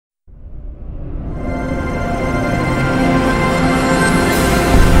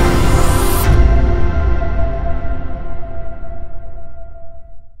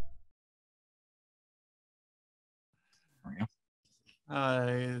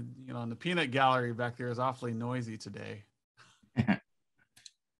In the peanut gallery back there is awfully noisy today.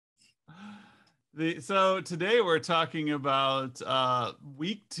 So today we're talking about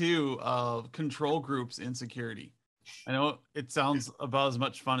week 2 of control groups in security. I know it sounds about as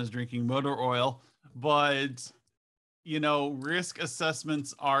much fun as drinking motor oil, but risk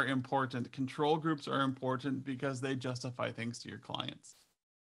assessments are important. Control groups are important because they justify things to your clients.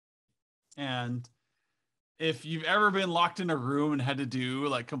 And if you've ever been locked in a room and had to do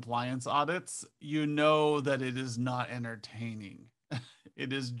like compliance audits, you know that it is not entertaining.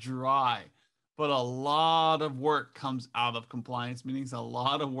 It is dry, but a lot of work comes out of compliance meetings. A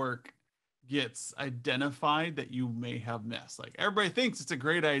lot of work gets identified that you may have missed. Like everybody thinks it's a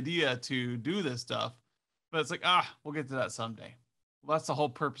great idea to do this stuff, but it's like, we'll get to that someday. Well, that's the whole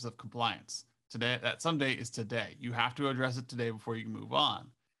purpose of compliance. Today, that someday is today. You have to address it today before you can move on.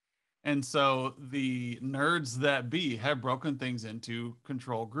 And so the nerds that be have broken things into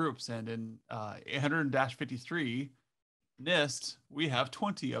control groups. And in 800-53 NIST, we have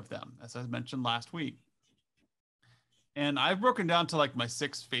 20 of them, as I mentioned last week. And I've broken down to like my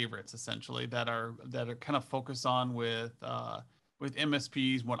 6 favorites, essentially, that are kind of focused on with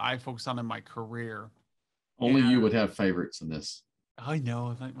MSPs, what I focus on in my career. Only you would have favorites in this. I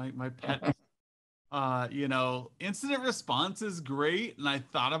know, my pet. Incident response is great, and I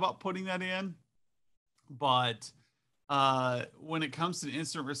thought about putting that in, but when it comes to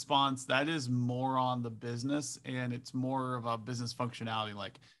incident response, that is more on the business, and it's more of a business functionality.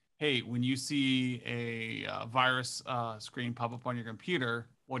 Like, hey, when you see a virus screen pop up on your computer,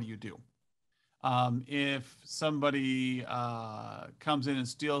 what do you do? If somebody comes in and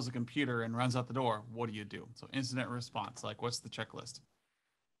steals a computer and runs out the door, what do you do? So incident response, like what's the checklist?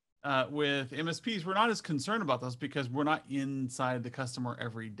 With MSPs, we're not as concerned about those because we're not inside the customer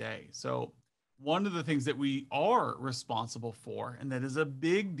every day. So one of the things that we are responsible for, and that is a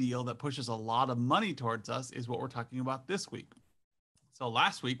big deal that pushes a lot of money towards us, is what we're talking about this week. So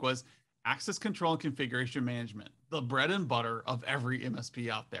last week was access control and configuration management, the bread and butter of every MSP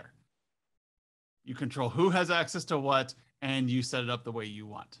out there. You control who has access to what, and you set it up the way you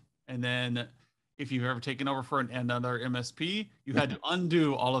want. And then if you've ever taken over for another MSP, you had to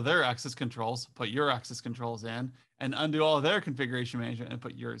undo all of their access controls, put your access controls in, and undo all of their configuration management and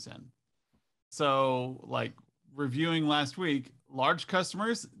put yours in. So like reviewing last week, large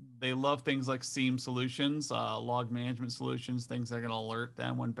customers, they love things like SIEM solutions, log management solutions, things that are going to alert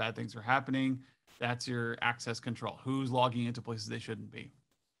them when bad things are happening. That's your access control. Who's logging into places they shouldn't be.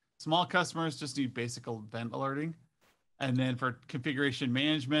 Small customers just need basic event alerting. And then for configuration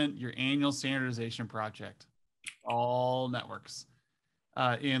management, your annual standardization project, all networks.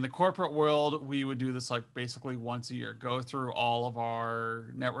 In the corporate world, we would do this like basically once a year, go through all of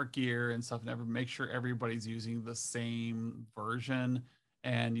our network gear and stuff, and make sure everybody's using the same version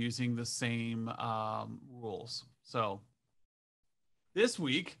and using the same rules. So this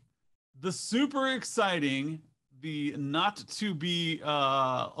week, the super exciting, the not to be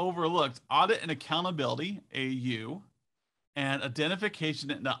overlooked audit and accountability, AU, and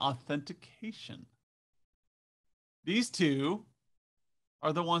identification and authentication. These two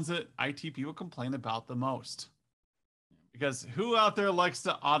are the ones that IT people complain about the most. Because who out there likes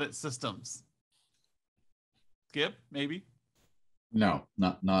to audit systems? Skip, maybe? No,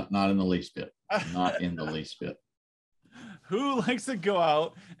 not in the least bit. Not in the least bit. Who likes to go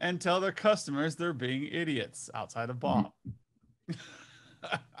out and tell their customers they're being idiots outside of Bob?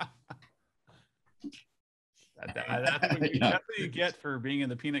 That's what you get for being in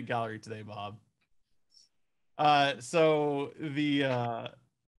the peanut gallery today, Bob. So the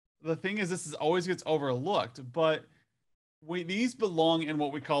thing is, this always gets overlooked, but these belong in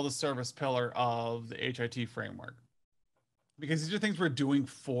what we call the service pillar of the HIT framework, because these are things we're doing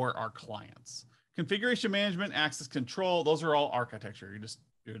for our clients. Configuration management, access control, those are all architecture.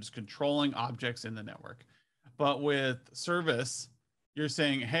 You're just controlling objects in the network. But with service, you're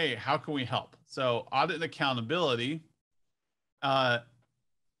saying, hey, how can we help? So audit and accountability,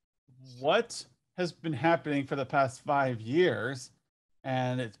 what has been happening for the past 5 years,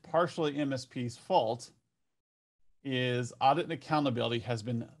 and it's partially MSP's fault, is audit and accountability has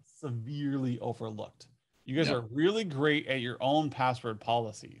been severely overlooked. You guys are really great at your own password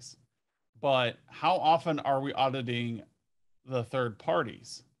policies, but how often are we auditing the third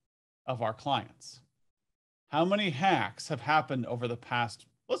parties of our clients? How many hacks have happened over the past,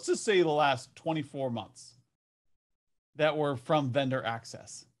 let's just say the last 24 months, that were from vendor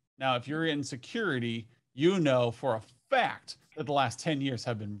access? Now, if you're in security, you know for a fact that the last 10 years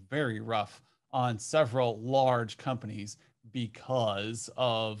have been very rough on several large companies because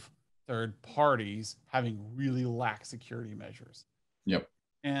of third parties having really lax security measures. Yep.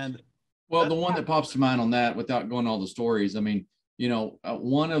 And Well, the one that pops to mind on that, without going all the stories, I mean,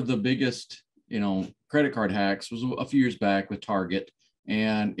 one of the biggest, credit card hacks was a few years back with Target.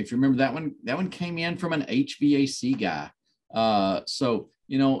 And if you remember that one came in from an HVAC guy. So,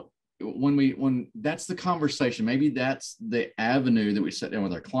 when that's the conversation, maybe that's the avenue that we sit down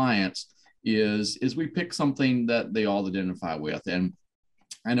with our clients is we pick something that they all identify with. And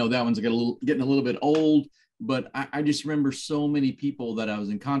I know that one's getting a little bit old, but I just remember so many people that I was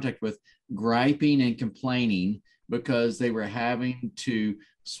in contact with griping and complaining because they were having to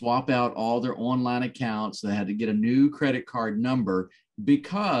swap out all their online accounts. They had to get a new credit card number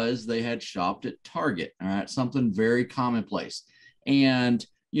because they had shopped at Target. All right, something very commonplace. And,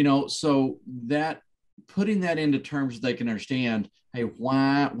 so that putting that into terms they can understand, hey,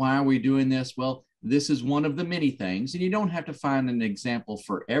 why are we doing this? Well, this is one of the many things, and you don't have to find an example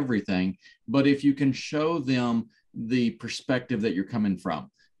for everything, but if you can show them the perspective that you're coming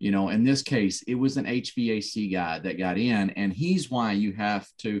from, in this case, it was an HVAC guy that got in, and he's why you have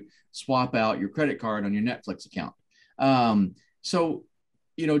to swap out your credit card on your Netflix account. So,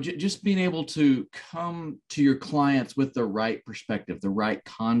 just being able to come to your clients with the right perspective, the right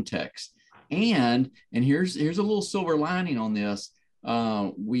context, and here's a little silver lining on this.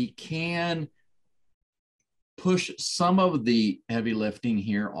 We can push some of the heavy lifting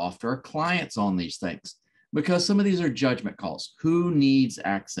here off to our clients on these things, because some of these are judgment calls. Who needs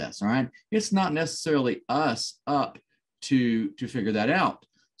access? All right. It's not necessarily us up to figure that out.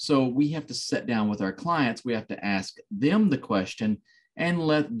 So we have to sit down with our clients. We have to ask them the question and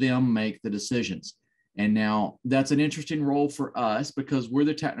let them make the decisions. And now that's an interesting role for us because we're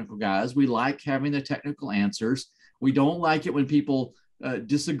the technical guys. We like having the technical answers. We don't like it when people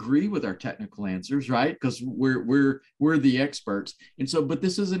disagree with our technical answers, right? Because we're the experts. And so, but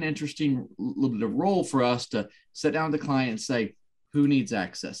this is an interesting little bit of role for us to sit down with the client and say, who needs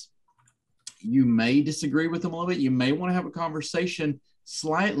access? You may disagree with them a little bit. You may want to have a conversation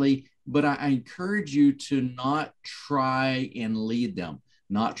slightly, but I encourage you to not try and lead them,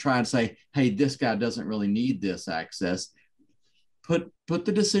 not try and say, hey, this guy doesn't really need this access. Put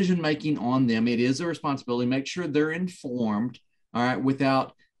the decision making on them. It is a responsibility. Make sure they're informed, all right,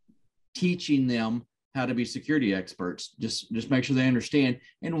 without teaching them how to be security experts. Just make sure they understand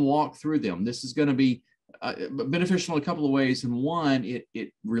and walk through them. This is going to be beneficial in a couple of ways. And one,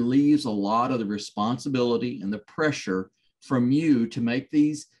 it relieves a lot of the responsibility and the pressure from you to make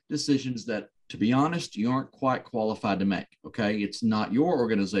these decisions that, to be honest, you aren't quite qualified to make. Okay. It's not your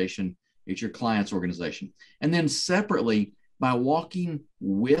organization, it's your client's organization. And then separately, by walking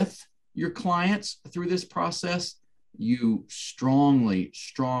with your clients through this process, you strongly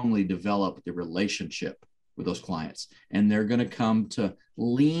develop the relationship with those clients. And they're going to come to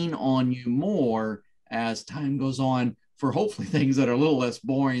lean on you more as time goes on for hopefully things that are a little less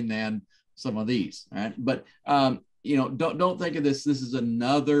boring than some of these. Right. But, don't think of this. This is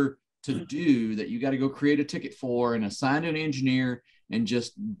another to do that you got to go create a ticket for and assign an engineer and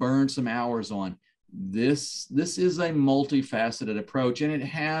just burn some hours on. This is a multifaceted approach, and it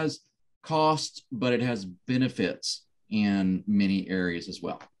has costs, but it has benefits in many areas as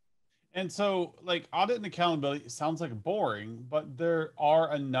well. And so, like, audit and accountability sounds like boring, but there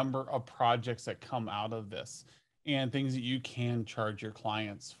are a number of projects that come out of this and things that you can charge your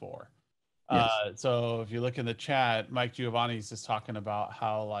clients for. Yes. So if you look in the chat, Mike Giovanni is just talking about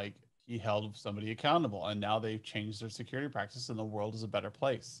how, like, he held somebody accountable and now they've changed their security practice and the world is a better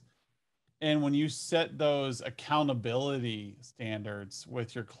place. And when you set those accountability standards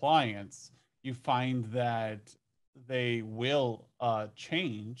with your clients, you find that they will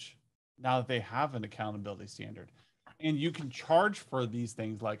change now that they have an accountability standard. And you can charge for these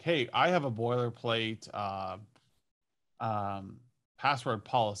things like, hey, I have a boilerplate password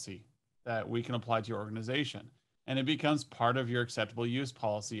policy that we can apply to your organization. And it becomes part of your acceptable use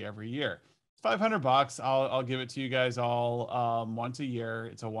policy every year. It's $500. I'll give it to you guys all once a year.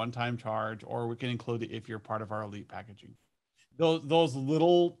 It's a one-time charge, or we can include it if you're part of our elite packaging. Those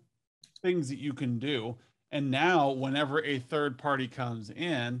little things that you can do. And now, whenever a third party comes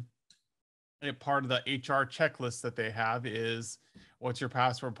in, a part of the HR checklist that they have is, what's your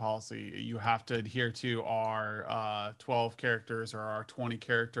password policy? You have to adhere to our 12 characters or our 20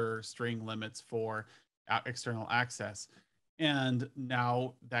 character string limits for external access. And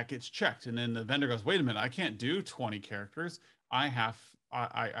now that gets checked. And then the vendor goes, wait a minute, I can't do 20 characters. I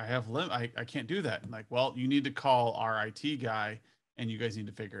can't do that. And like, well, you need to call our IT guy and you guys need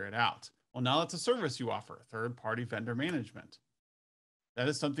to figure it out. Well, now that's a service you offer, third party vendor management. That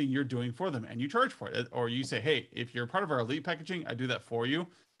is something you're doing for them and you charge for it. Or you say, hey, if you're part of our elite packaging, I do that for you.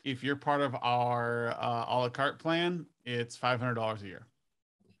 If you're part of our a la carte plan, it's $500 a year,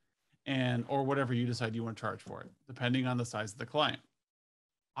 and or whatever you decide you want to charge for it, depending on the size of the client.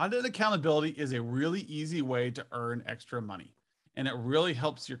 Audit accountability is a really easy way to earn extra money. And it really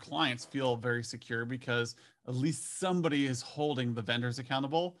helps your clients feel very secure because at least somebody is holding the vendors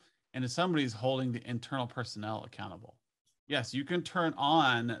accountable and if somebody is holding the internal personnel accountable. Yes, you can turn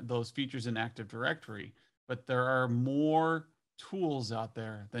on those features in Active Directory, but there are more tools out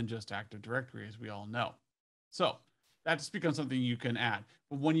there than just Active Directory, as we all know. So that just becomes something you can add.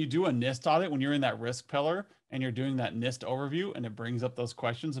 But when you do a NIST audit, when you're in that risk pillar and you're doing that NIST overview and it brings up those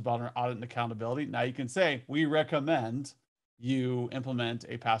questions about our audit and accountability, now you can say, we recommend you implement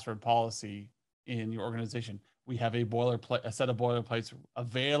a password policy in your organization. We have a boilerplate, a set of boilerplates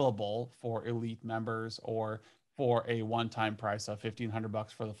available for elite members or for a one-time price of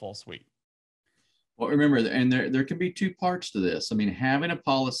 $1,500 for the full suite. Well, remember, and there can be two parts to this. I mean, having a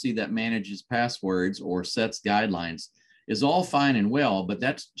policy that manages passwords or sets guidelines is all fine and well, but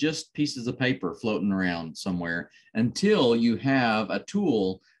that's just pieces of paper floating around somewhere until you have a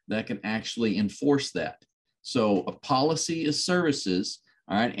tool that can actually enforce that. So a policy is services,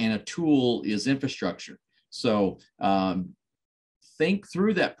 all right, and a tool is infrastructure. So think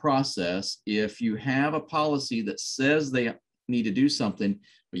through that process. If you have a policy that says they need to do something,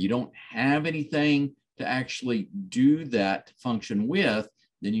 but you don't have anything to actually do that function with,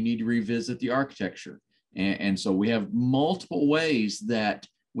 then you need to revisit the architecture. And so we have multiple ways that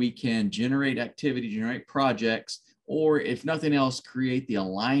we can generate activity, generate projects, or if nothing else, create the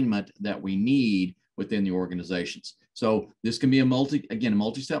alignment that we need within the organizations. So this can be a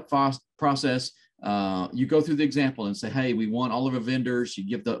multi-step process. You go through the example and say, hey, we want all of our vendors. You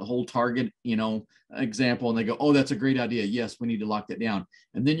give the whole target, example, and they go, oh, that's a great idea. Yes, we need to lock that down.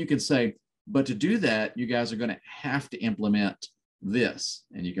 And then you can say, but to do that, you guys are going to have to implement this.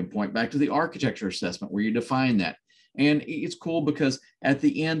 And you can point back to the architecture assessment where you define that. And it's cool because at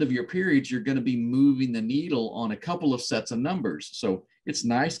the end of your periods, you're going to be moving the needle on a couple of sets of numbers. So it's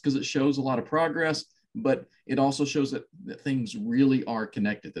nice because it shows a lot of progress, but it also shows that things really are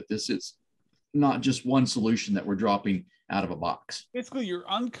connected, that this is not just one solution that we're dropping out of a box. Basically, you're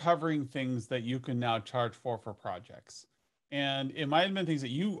uncovering things that you can now charge for projects. And it might have been things that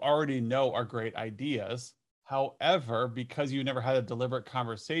you already know are great ideas. However, because you never had a deliberate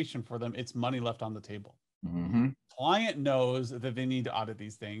conversation for them, it's money left on the table. Mm-hmm. Client knows that they need to audit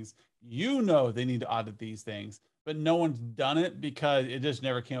these things. You know they need to audit these things, but no one's done it because it just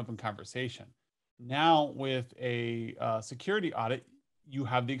never came up in conversation. Now, with a security audit, you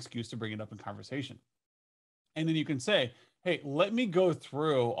have the excuse to bring it up in conversation. And then you can say, hey, let me go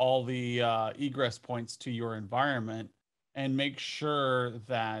through all the egress points to your environment and make sure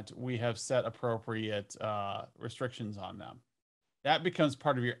that we have set appropriate restrictions on them. That becomes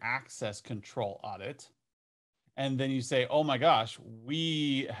part of your access control audit. And then you say, oh my gosh,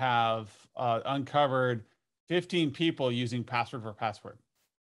 we have uncovered 15 people using password for password.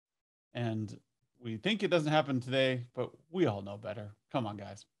 And we think it doesn't happen today, but we all know better. Come on,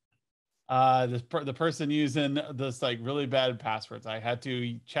 guys. The person using this like really bad passwords. I had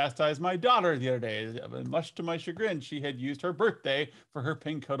to chastise my daughter the other day. Much to my chagrin, she had used her birthday for her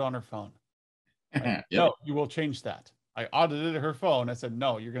PIN code on her phone. Like, Yep. no, you will change that. I audited her phone. I said,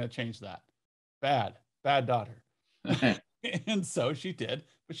 no, you're going to change that. Bad daughter. And so she did,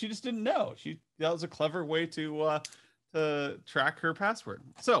 but she just didn't know. That was a clever way to track her password.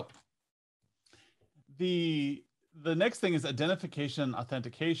 So the next thing is identification and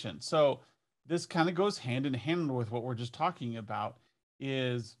authentication. So this kind of goes hand in hand with what we're just talking about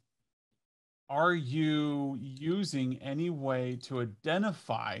is, are you using any way to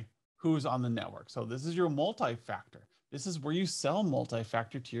identify who's on the network? So this is your multi-factor. This is where you sell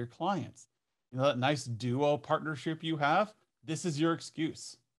multi-factor to your clients. You know, that nice duo partnership you have, this is your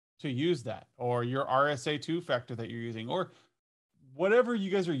excuse to use that, or your RSA 2-factor that you're using, or whatever you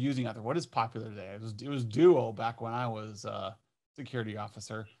guys are using out there. What is popular today? It was Duo back when I was a security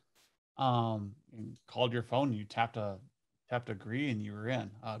officer. You called your phone, you tapped agree, and you were in.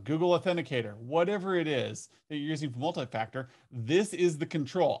 Google Authenticator, whatever it is that you're using for multi-factor, this is the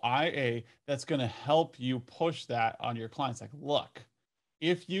control IA that's going to help you push that on your clients. Like, look,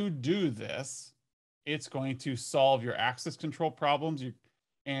 if you do this, it's going to solve your access control problems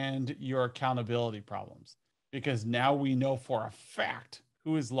and your accountability problems. Because now we know for a fact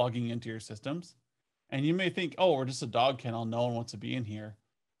who is logging into your systems. And you may think, oh, we're just a dog kennel. No one wants to be in here.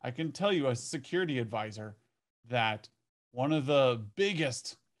 I can tell you as a security advisor that one of the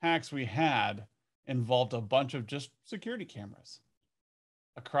biggest hacks we had involved a bunch of just security cameras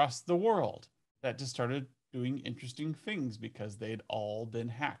across the world that just started doing interesting things because they'd all been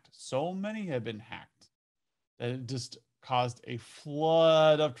hacked. So many had been hacked that it just caused a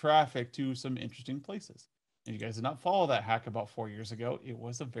flood of traffic to some interesting places. And you guys did not follow that hack about 4 years ago. It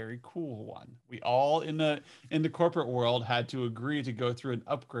was a very cool one. We all in the corporate world had to agree to go through and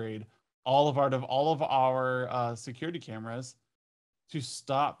upgrade all of our security cameras to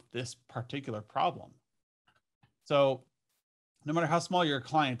stop this particular problem. So no matter how small your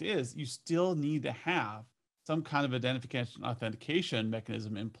client is, you still need to have some kind of identification authentication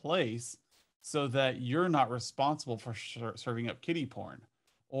mechanism in place so that you're not responsible for serving up kiddie porn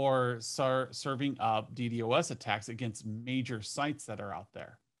or serving up DDoS attacks against major sites that are out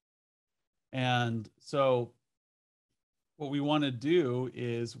there. And so what we want to do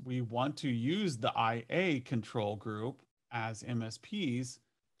is we want to use the IA control group as MSPs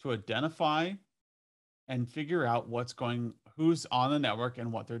to identify and figure out who's on the network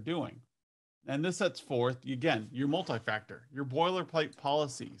and what they're doing. And this sets forth, again, your multi-factor, your boilerplate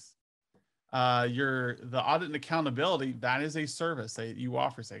policies, the audit and accountability. That is a service that you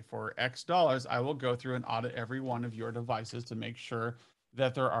offer. Say, for X dollars, I will go through and audit every one of your devices to make sure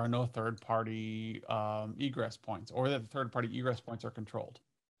that there are no third-party egress points, or that the third-party egress points are controlled.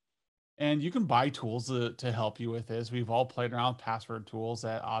 And you can buy tools to help you with this. We've all played around with password tools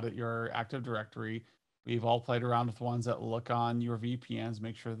that audit your Active Directory. We've all played around with ones that look on your VPNs,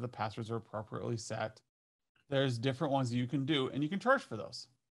 make sure that the passwords are appropriately set. There's different ones that you can do, and you can charge for those.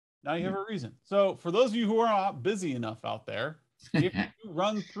 Now you have a reason. So for those of you who are not busy enough out there, if you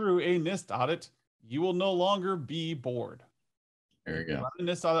run through a NIST audit, you will no longer be bored. There you go. Run a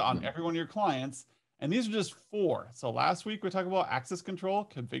NIST audit on every one of your clients. And these are just 4. So last week we talked about access control,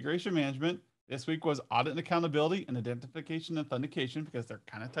 configuration management. This week was audit and accountability and identification and authentication, because they're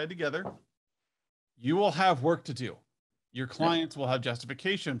kind of tied together. You will have work to do. Your clients will have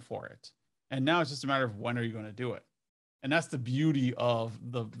justification for it. And now it's just a matter of when are you going to do it? And that's the beauty of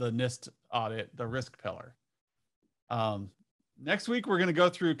the NIST audit, the risk pillar. Next week, we're going to go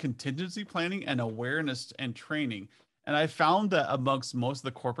through contingency planning and awareness and training. And I found that amongst most of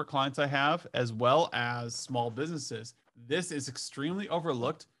the corporate clients I have, as well as small businesses, this is extremely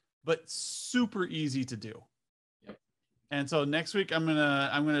overlooked, but super easy to do. And so next week, I'm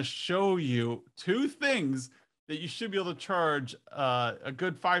gonna show you 2 things that you should be able to charge a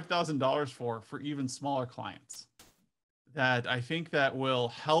good $5,000 for even smaller clients. That I think that will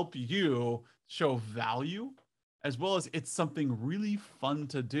help you show value, as well as it's something really fun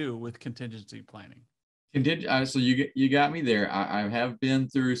to do with contingency planning. So you got me there. I have been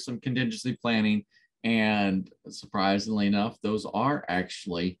through some contingency planning, and surprisingly enough, those are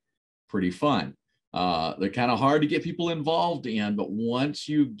actually pretty fun. They're kind of hard to get people involved in, but once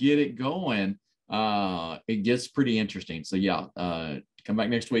you get it going, it gets pretty interesting. So yeah, come back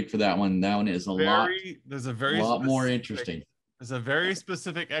next week for that one. That one is a lot more interesting. There's a very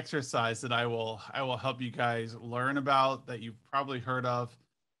specific exercise that I will help you guys learn about, that you've probably heard of.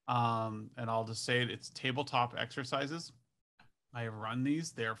 And I'll just say it's tabletop exercises. I have run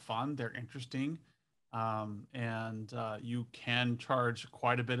these. They're fun. They're interesting. And you can charge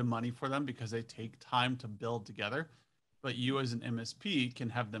quite a bit of money for them because they take time to build together. But you as an MSP can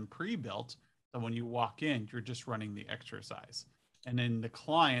have them pre-built. So when you walk in, you're just running the exercise. And then the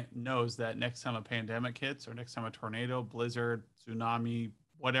client knows that next time a pandemic hits, or next time a tornado, blizzard, tsunami,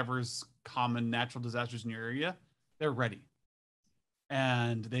 whatever's common natural disasters in your area, they're ready.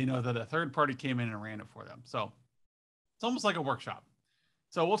 And they know that a third party came in and ran it for them. So it's almost like a workshop.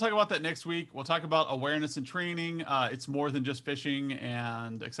 So we'll talk about that next week. We'll talk about awareness and training. It's more than just phishing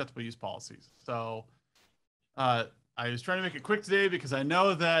and acceptable use policies. So I was trying to make it quick today because I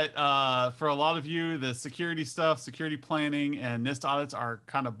know that for a lot of you, the security stuff, security planning, and NIST audits are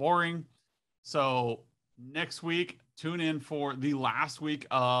kind of boring. So next week, tune in for the last week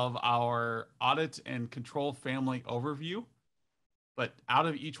of our audit and control family overview. But out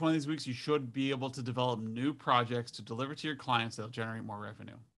of each one of these weeks, you should be able to develop new projects to deliver to your clients that'll generate more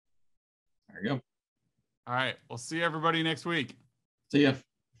revenue. There you go. All right. We'll see everybody next week. See ya.